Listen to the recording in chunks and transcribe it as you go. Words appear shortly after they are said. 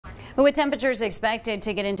With temperatures expected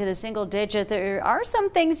to get into the single digit, there are some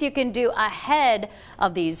things you can do ahead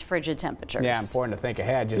of these frigid temperatures. Yeah, important to think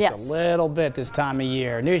ahead just a little bit this time of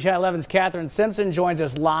year. News Channel 11's Catherine Simpson joins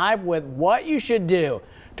us live with what you should do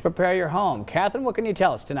to prepare your home. Catherine, what can you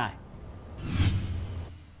tell us tonight?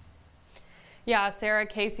 Yeah, Sarah,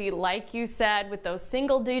 Casey, like you said, with those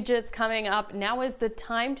single digits coming up, now is the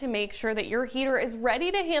time to make sure that your heater is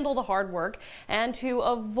ready to handle the hard work and to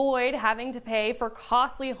avoid having to pay for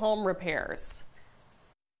costly home repairs.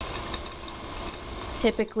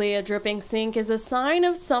 Typically, a dripping sink is a sign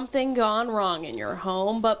of something gone wrong in your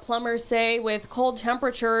home, but plumbers say with cold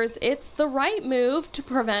temperatures, it's the right move to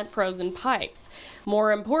prevent frozen pipes.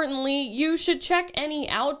 More importantly, you should check any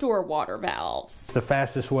outdoor water valves. The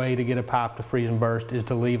fastest way to get a pipe to freeze and burst is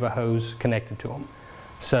to leave a hose connected to them.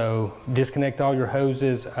 So disconnect all your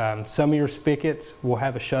hoses. Some of your spigots will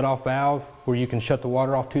have a shut-off valve where you can shut the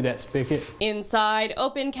water off to that spigot. Inside,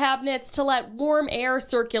 open cabinets to let warm air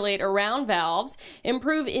circulate around valves,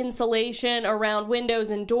 improve insulation around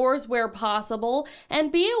windows and doors where possible,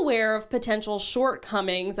 and be aware of potential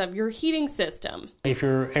shortcomings of your heating system. If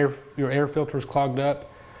your air filter is clogged up,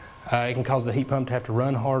 it can cause the heat pump to have to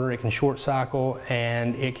run harder, it can short cycle,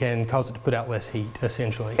 and it can cause it to put out less heat,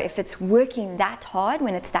 essentially. If it's working that hard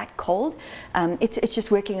when it's that cold, it's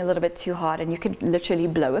just working a little bit too hard and you could literally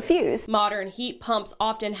blow a fuse. Modern heat pumps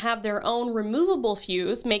often have their own removable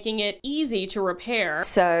fuse, making it easy to repair.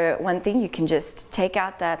 So one thing, you can just take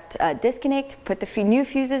out that disconnect, put the new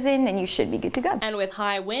fuses in, and you should be good to go. And with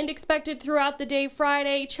high wind expected throughout the day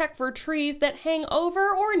Friday, check for trees that hang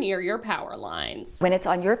over or near your power lines. When it's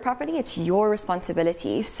on your property, it's your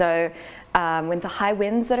responsibility. So when the high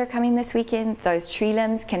winds that are coming this weekend, those tree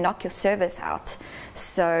limbs can knock your service out.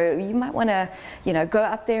 So you might want to, go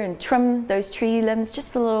up there and trim those tree limbs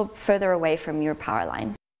just a little further away from your power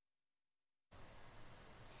lines.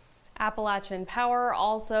 Appalachian Power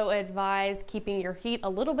also advise keeping your heat a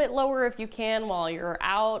little bit lower if you can while you're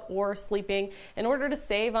out or sleeping in order to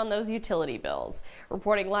save on those utility bills.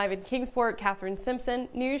 Reporting live in Kingsport, Catherine Simpson,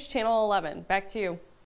 News Channel 11. Back to you.